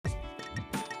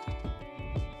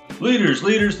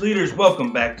Leaders,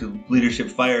 welcome back to Leadership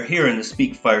Fire here in the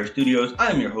Speak Fire Studios.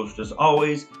 I'm your host as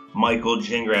always, Michael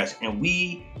Gingras, and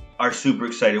we are super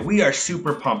excited. We are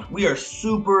super pumped. We are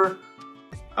super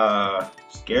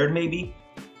scared maybe.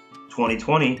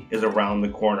 2020 is around the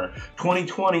corner.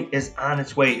 2020 is on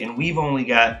its way, and we've only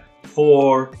got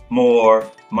 4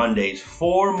 more Mondays.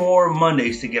 4 more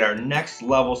Mondays to get our next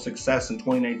level success in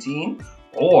 2019,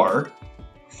 or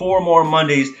 4 more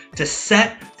Mondays to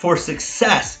set for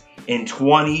success in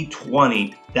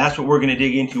 2020. That's what we're going to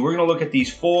dig into. We're going to look at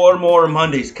these 4 more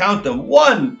Mondays. Count them.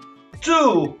 1,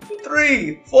 2,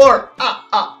 3, 4.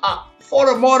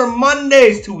 4 more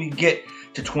Mondays till we get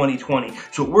to 2020.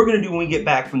 So what we're going to do when we get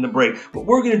back from the break, what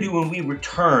we're going to do when we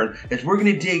return, is we're going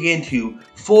to dig into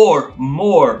 4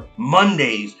 more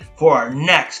Mondays for our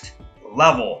next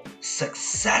level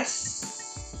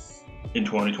success in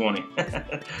 2020.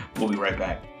 We'll be right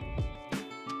back.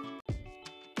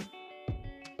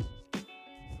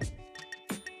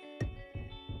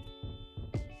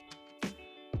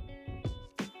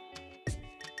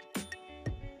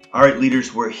 All right,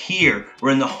 leaders, we're here.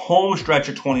 We're in the home stretch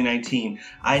of 2019.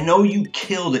 I know you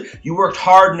killed it. You worked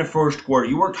hard in the first quarter.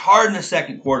 You worked hard in the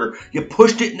second quarter. You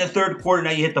pushed it in the third quarter.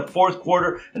 Now you hit the fourth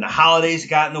quarter, and the holidays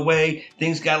got in the way.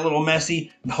 Things got a little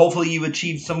messy. Hopefully you've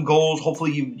achieved some goals.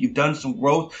 Hopefully you've done some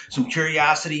growth, some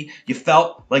curiosity. You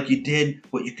felt like you did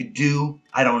what you could do.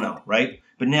 I don't know, right?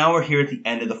 But now we're here at the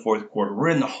end of the fourth quarter. We're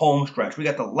in the home stretch. We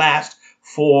got the last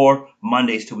 4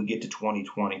 Mondays till we get to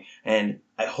 2020. And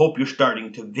I hope you're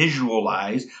starting to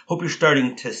visualize, hope you're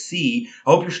starting to see,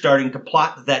 I hope you're starting to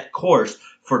plot that course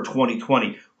for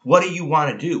 2020. What do you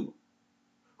want to do?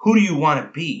 Who do you want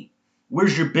to be?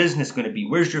 Where's your business going to be?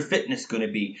 Where's your fitness going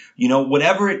to be? You know,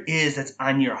 whatever it is that's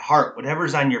on your heart,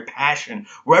 whatever's on your passion,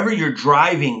 wherever you're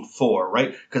driving for,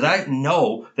 right? Because I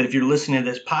know that if you're listening to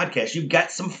this podcast, you've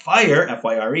got some fire,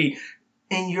 F-I-R-E,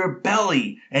 in your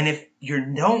belly. And if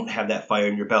you don't have that fire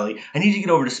in your belly, I need you to get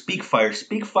over to Speak Fire,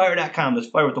 speakfire.com, that's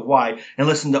fire with a Y, and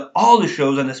listen to all the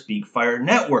shows on the Speak Fire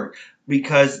network,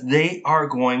 because they are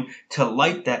going to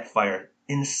light that fire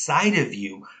inside of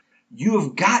you. You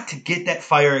have got to get that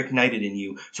fire ignited in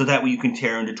you so that way you can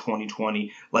tear into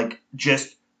 2020 like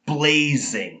just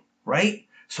blazing, right?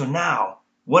 So now,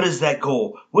 what is that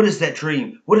goal? What is that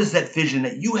dream? What is that vision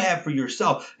that you have for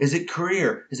yourself? Is it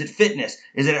career? Is it fitness?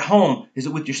 Is it at home? Is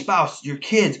it with your spouse, your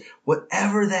kids?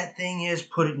 Whatever that thing is,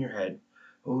 put it in your head.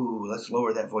 Ooh, let's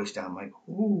lower that voice down, Mike.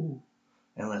 Ooh,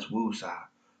 and let's woo-saw.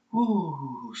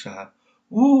 Woo-saw.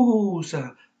 Woo-saw.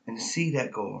 And see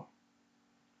that goal.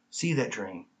 See that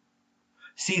dream.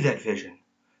 See that vision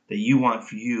that you want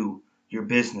for you, your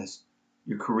business,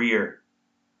 your career,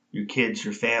 your kids,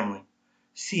 your family.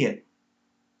 See it.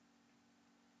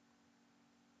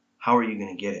 How are you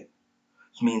going to get it?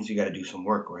 This means you got to do some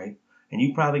work, right? And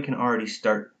you probably can already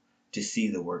start to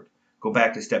see the work. Go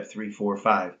back to step 3, 4,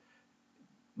 5.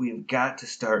 We've got to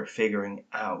start figuring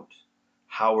out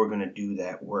how we're going to do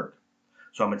that work.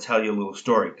 So I'm going to tell you a little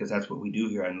story, because that's what we do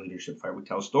here on Leadership Fire. We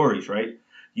tell stories, right?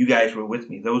 You guys were with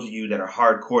me. Those of you that are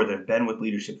hardcore, that have been with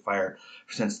Leadership Fire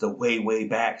since the way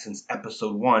back, since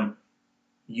episode 1,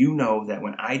 you know that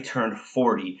when I turned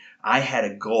 40, I had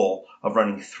a goal of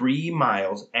running 3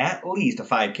 miles, at least a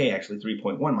 5K, actually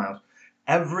 3.1 miles,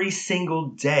 every single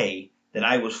day that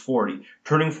I was 40.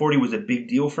 Turning 40 was a big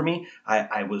deal for me.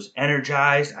 I was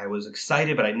energized, I was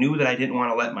excited, but I knew that I didn't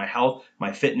want to let my health,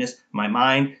 my fitness, my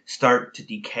mind start to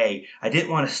decay. I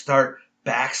didn't want to start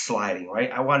backsliding,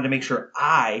 right? I wanted to make sure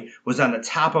I was on the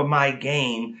top of my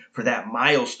game for that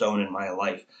milestone in my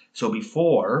life. So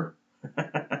before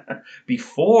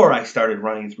I started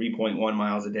running 3.1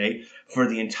 miles a day for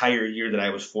the entire year that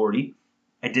I was 40,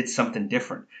 I did something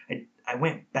different. I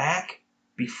went back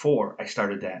before I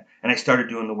started that, and I started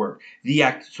doing the work.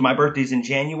 So my birthday's in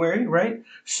January, right?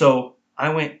 So I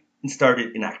went and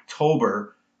started in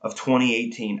October of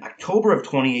 2018. October of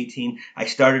 2018, I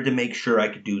started to make sure I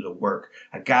could do the work.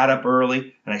 I got up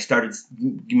early, and I started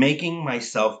making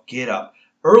myself get up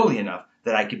early enough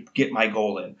that I could get my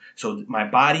goal in. So my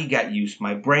body got used,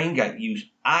 my brain got used,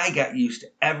 I got used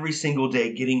to every single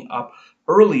day getting up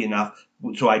early enough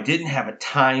so I didn't have a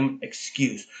time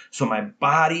excuse. So my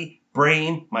body,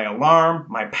 brain, my alarm,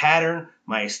 my pattern,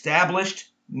 my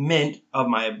establishment of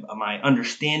my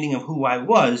understanding of who I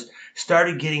was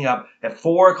started getting up at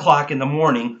 4 o'clock in the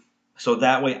morning, so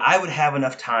that way I would have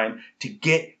enough time to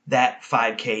get that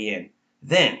 5K in.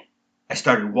 Then I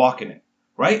started walking it.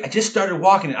 right? I just started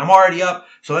walking. I'm already up,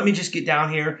 so let me just get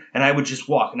down here, and I would just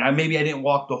walk. And maybe I didn't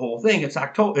walk the whole thing. It's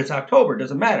October. It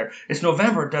doesn't matter. It's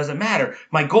November. It doesn't matter.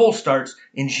 My goal starts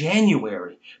in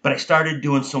January. But I started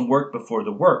doing some work before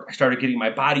the work. I started getting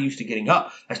my body used to getting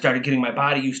up. I started getting my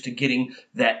body used to getting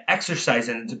that exercise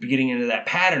and to getting into that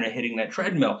pattern of hitting that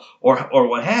treadmill or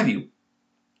what have you.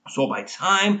 So by the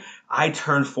time I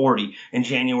turned 40 in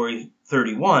January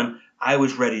 31, I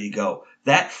was ready to go.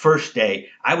 That first day,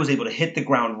 I was able to hit the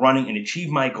ground running and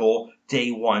achieve my goal, day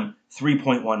one,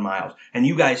 3.1 miles. And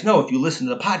you guys know, if you listen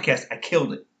to the podcast, I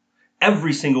killed it.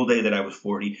 Every single day that I was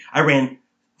 40, I ran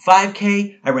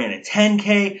 5K, I ran a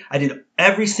 10K, I did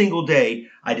every single day.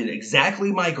 I did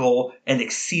exactly my goal and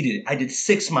exceeded it. I did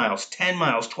 6 miles, 10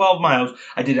 miles, 12 miles.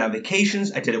 I did it on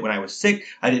vacations. I did it when I was sick.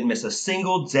 I didn't miss a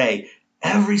single day.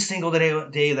 Every single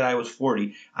day that I was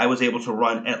 40, I was able to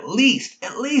run at least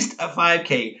a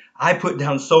 5K. I put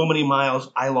down so many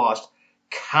miles, I lost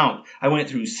count. I went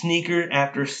through sneaker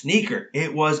after sneaker.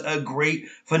 It was a great,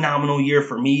 phenomenal year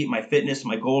for me, my fitness,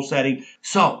 my goal setting.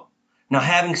 So, now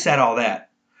having said all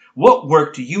that, what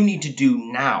work do you need to do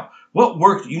now? What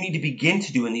work do you need to begin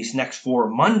to do in these next 4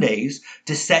 Mondays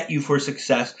to set you for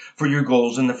success for your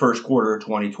goals in the first quarter of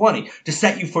 2020, to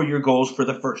set you for your goals for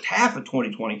the first half of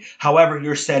 2020, however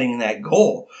you're setting that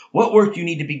goal? What work do you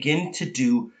need to begin to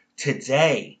do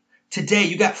today? Today,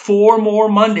 you got 4 more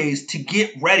Mondays to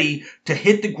get ready to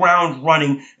hit the ground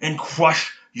running and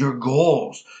crush your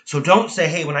goals. So don't say,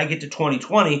 hey, when I get to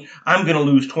 2020, I'm going to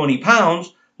lose 20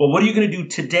 pounds. Well, what are you going to do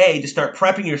today to start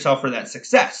prepping yourself for that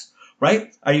success?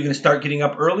 Right? Are you going to start getting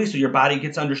up early so your body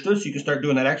gets understood so you can start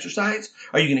doing that exercise?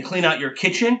 Are you going to clean out your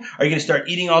kitchen? Are you going to start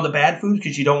eating all the bad foods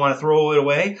because you don't want to throw it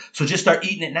away? So just start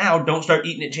eating it now. Don't start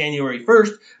eating it January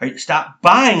 1st. Stop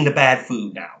buying the bad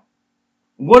food now.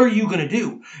 What are you going to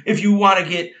do if you want to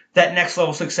get that next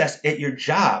level success at your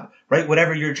job, right?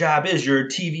 Whatever your job is, you're a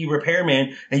TV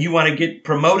repairman and you want to get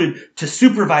promoted to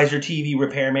supervisor TV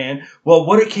repairman. Well,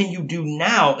 what can you do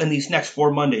now in these next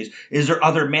 4 Mondays? Is there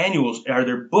other manuals? Are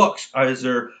there books? Is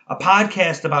there a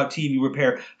podcast about TV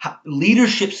repair?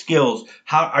 Leadership skills?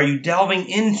 How are you delving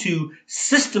into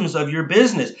systems of your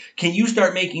business? Can you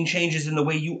start making changes in the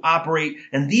way you operate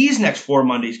in these next 4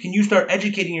 Mondays? Can you start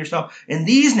educating yourself in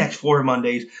these next 4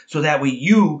 Mondays so that way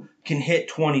you can hit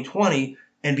 2020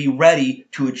 and be ready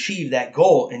to achieve that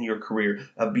goal in your career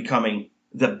of becoming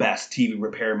the best TV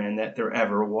repairman that there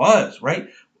ever was, right?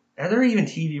 Are there even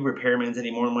TV repairmen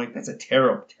anymore? I'm like, that's a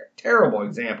terrible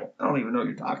example. I don't even know what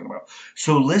you're talking about.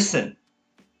 So listen,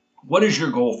 what is your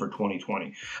goal for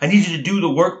 2020? I need you to do the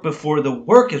work before the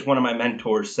work, as one of my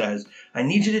mentors says. I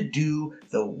need you to do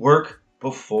the work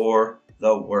before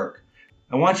the work.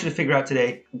 I want you to figure out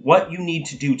today what you need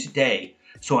to do today.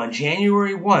 So on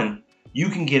January 1, you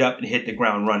can get up and hit the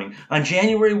ground running. On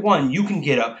January 1, you can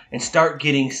get up and start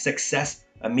getting success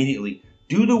immediately.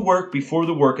 Do the work before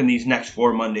the work in these next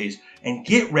 4 Mondays and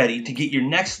get ready to get your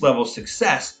next level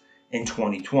success in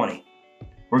 2020.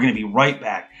 We're going to be right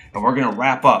back and we're going to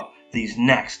wrap up these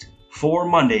next 4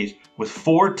 Mondays with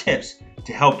 4 tips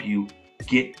to help you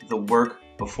get the work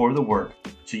before the work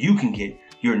so you can get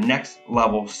your next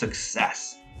level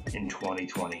success in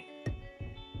 2020.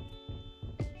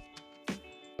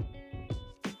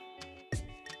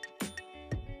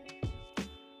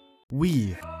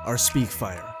 We are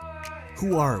Speakfire.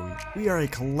 Who are we? We are a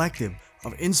collective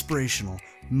of inspirational,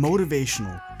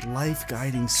 motivational,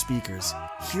 life-guiding speakers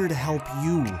here to help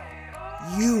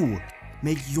you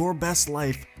make your best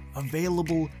life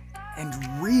available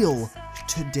and real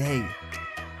today.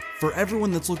 For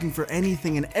everyone that's looking for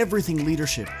anything and everything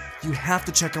leadership, you have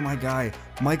to check out my guy,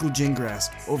 Michael Gingrass,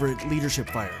 over at Leadership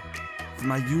Fire. For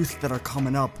my youth that are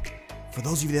coming up, for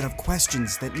those of you that have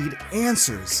questions that need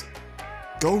answers,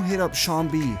 go hit up Sean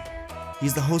B.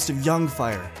 He's the host of Young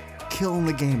Fire, killing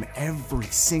the game every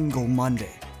single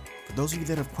Monday. For those of you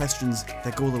that have questions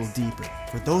that go a little deeper,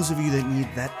 for those of you that need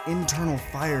that internal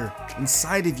fire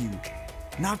inside of you,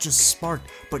 not just sparked,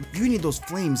 but you need those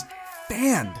flames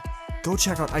fanned, go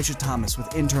check out Aisha Thomas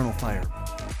with Internal Fire.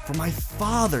 For my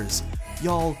fathers,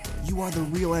 y'all, you are the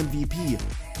real MVP.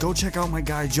 Go check out my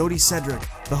guy Jody Cedric,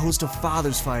 the host of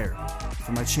Father's Fire.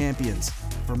 For my champions,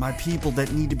 for my people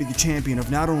that need to be the champion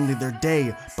of not only their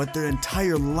day, but their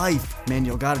entire life, man,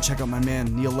 you'll gotta check out my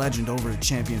man Neil Legend over at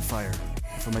Champion Fire.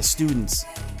 For my students,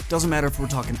 doesn't matter if we're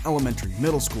talking elementary,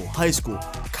 middle school, high school,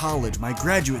 college, my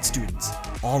graduate students,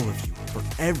 all of you, for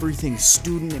everything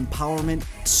student empowerment,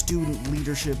 student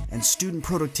leadership, and student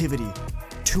productivity,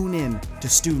 tune in to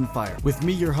Student Fire with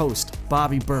me, your host,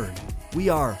 Bobby Bird. We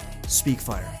are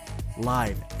Speakfire,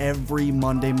 live every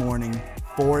Monday morning,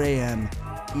 4 a.m.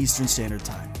 Eastern Standard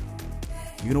Time.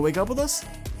 You gonna wake up with us?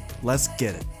 Let's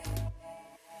get it.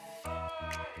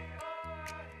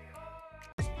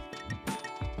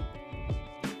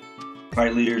 All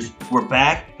right, leaders, we're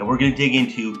back and we're going to dig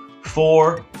into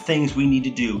 4 things we need to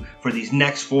do for these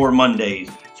next 4 Mondays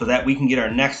so that we can get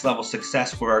our next level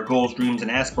success for our goals, dreams,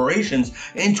 and aspirations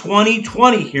in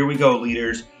 2020. Here we go,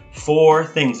 leaders. 4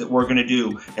 things that we're going to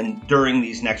do and during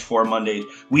these next 4 Mondays.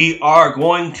 We are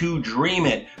going to dream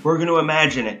it. We're going to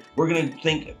imagine it. We're going to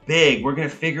think big. We're going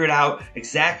to figure it out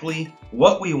exactly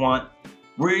what we want.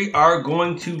 We are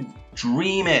going to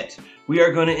dream it. We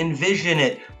are going to envision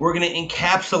it. We're going to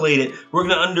encapsulate it. We're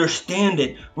going to understand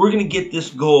it. We're going to get this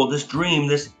goal, this dream,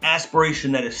 this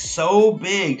aspiration that is so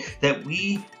big that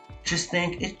we just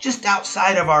think it's just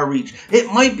outside of our reach.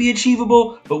 It might be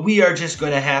achievable, but we are just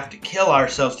going to have to kill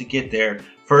ourselves to get there.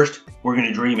 First, we're going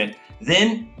to dream it.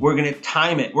 Then we're going to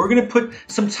time it. We're going to put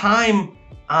some time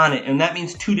on it, and that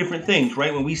means 2 different things,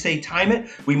 right? When we say time it,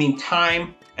 we mean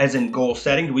time as in goal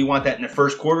setting. Do we want that in the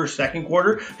first quarter, second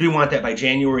quarter? Do we want that by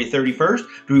January 31st?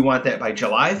 Do we want that by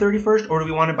July 31st? Or do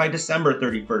we want it by December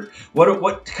 31st?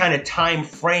 What kind of time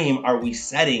frame are we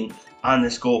setting on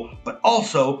this goal? But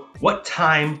also, what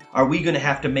time are we going to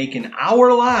have to make in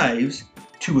our lives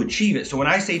to achieve it? So when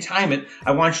I say time it,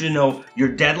 I want you to know your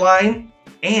deadline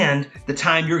and the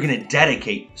time you're going to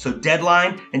dedicate. So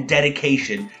deadline and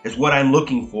dedication is what I'm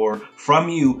looking for from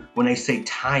you when I say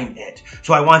time it.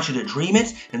 So I want you to dream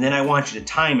it, and then I want you to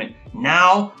time it.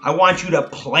 Now I want you to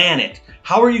plan it.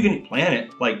 How are you going to plan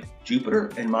it? Like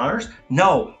Jupiter and Mars?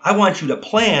 No, I want you to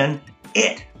plan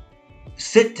it.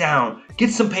 Sit down,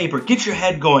 get some paper, get your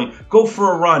head going, go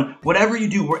for a run, whatever you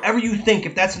do, wherever you think,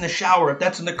 if that's in the shower, if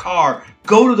that's in the car,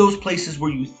 go to those places where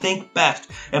you think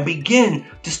best and begin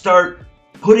to start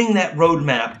putting that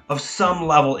roadmap of some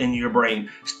level in your brain.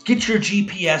 Get your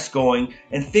GPS going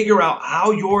and figure out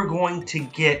how you're going to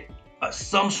get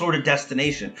some sort of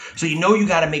destination. So you know you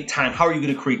got to make time. How are you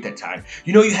going to create that time?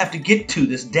 You know you have to get to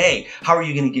this day. How are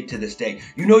you going to get to this day?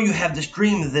 You know you have this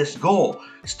dream, this goal.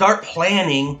 Start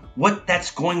planning what that's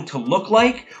going to look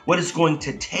like, what it's going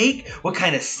to take, what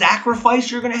kind of sacrifice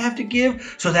you're going to have to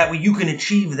give so that way you can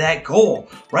achieve that goal,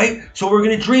 right? So we're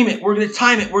going to dream it, we're going to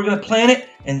time it, we're going to plan it,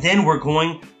 and then we're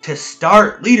going to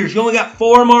start. Leaders, you only got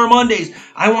 4 more Mondays.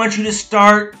 I want you to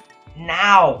start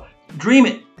now. Dream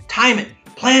it, time it,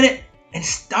 plan it, and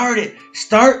start it.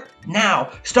 Start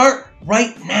now. Start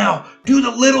right now. Do the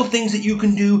little things that you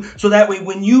can do so that way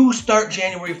when you start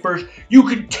January 1st, you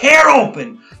can tear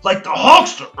open like the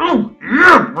Hulkster. Oh,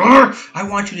 yeah, brother. I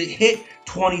want you to hit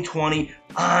 2020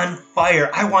 on fire.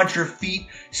 I want your feet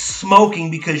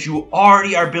smoking because you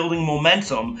already are building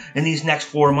momentum in these next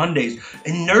 4 Mondays.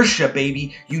 Inertia,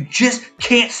 baby. You just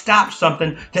can't stop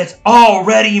something that's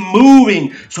already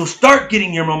moving. So start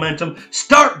getting your momentum.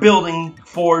 Start building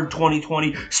forward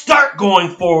 2020. Start going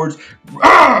forwards.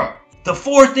 The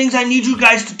 4 things I need you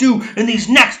guys to do in these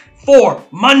next 4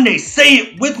 Mondays. Say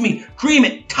it with me. Dream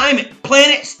it, time it,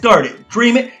 plan it, start it.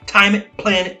 Dream it, time it,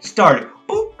 plan it, start it.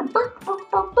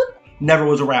 Never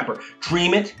was a rapper.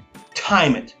 Dream it,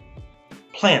 time it,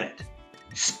 plan it,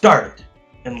 start it.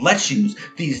 And let's use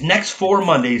these next 4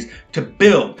 Mondays to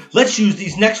build. Let's use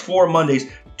these next 4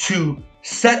 Mondays to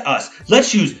set us.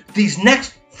 Let's use these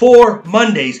next 4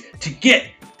 Mondays to get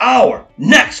our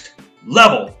next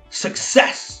level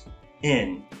success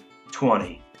in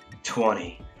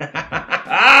 2020.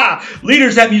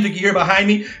 Leaders, that music you hear behind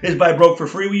me is by Broke for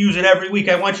Free. We use it every week.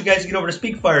 I want you guys to get over to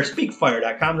SpeakFire,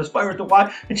 speakfire.com, that's fire with the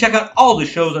Y, and check out all the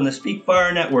shows on the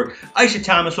SpeakFire network. Aisha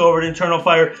Thomas over at Internal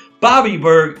Fire, Bobby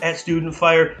Berg at Student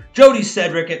Fire, Jody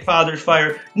Cedric at Father's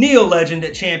Fire, Neil Legend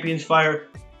at Champions Fire,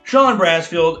 Sean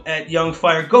Brasfield at Young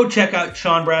Fire. Go check out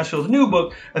Sean Brasfield's new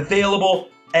book, available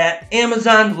at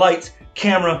Amazon. Lights,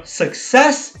 Camera,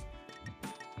 Success.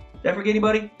 Did I forget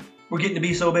anybody? We're getting to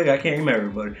be so big, I can't remember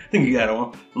everybody. I think you got it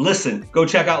all. Listen, go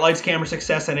check out Lights, Camera,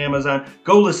 Success on Amazon.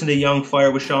 Go listen to Young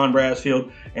Fire with Sean Brasfield.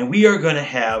 And we are going to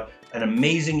have an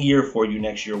amazing year for you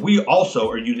next year. We also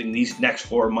are using these next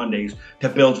 4 Mondays to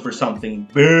build for something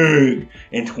big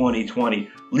in 2020.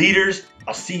 Leaders,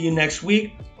 I'll see you next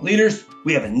week. Leaders,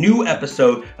 we have a new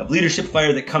episode of Leadership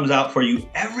Fire that comes out for you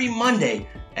every Monday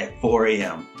at 4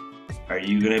 a.m. Are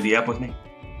you going to be up with me?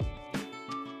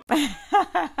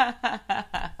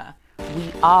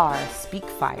 We are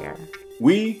SpeakFire.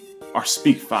 We are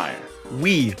SpeakFire.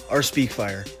 We are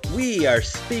SpeakFire. We are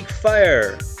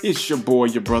SpeakFire. It's your boy,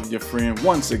 your brother, your friend,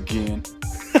 once again.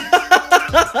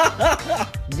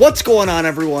 What's going on,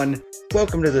 everyone?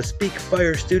 Welcome to the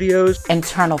SpeakFire Studios.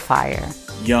 Internal Fire.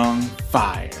 Young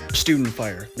Fire. Student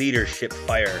Fire. Leadership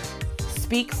Fire.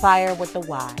 SpeakFire with the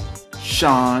Y.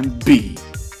 Sean B.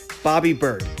 Bobby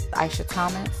Berg. Aisha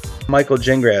Thomas. Michael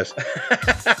Gingras.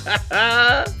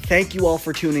 Thank you all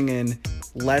for tuning in.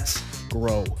 Let's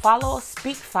grow. Follow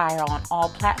Speak Fire on all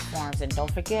platforms, and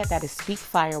don't forget that is Speak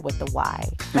Fire with the Y.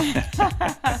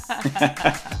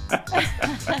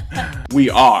 We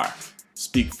are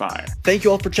Speak Fire. Thank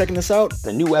you all for checking this out.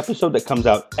 The new episode that comes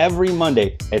out every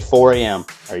Monday at 4 a.m.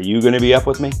 Are you going to be up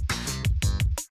with me?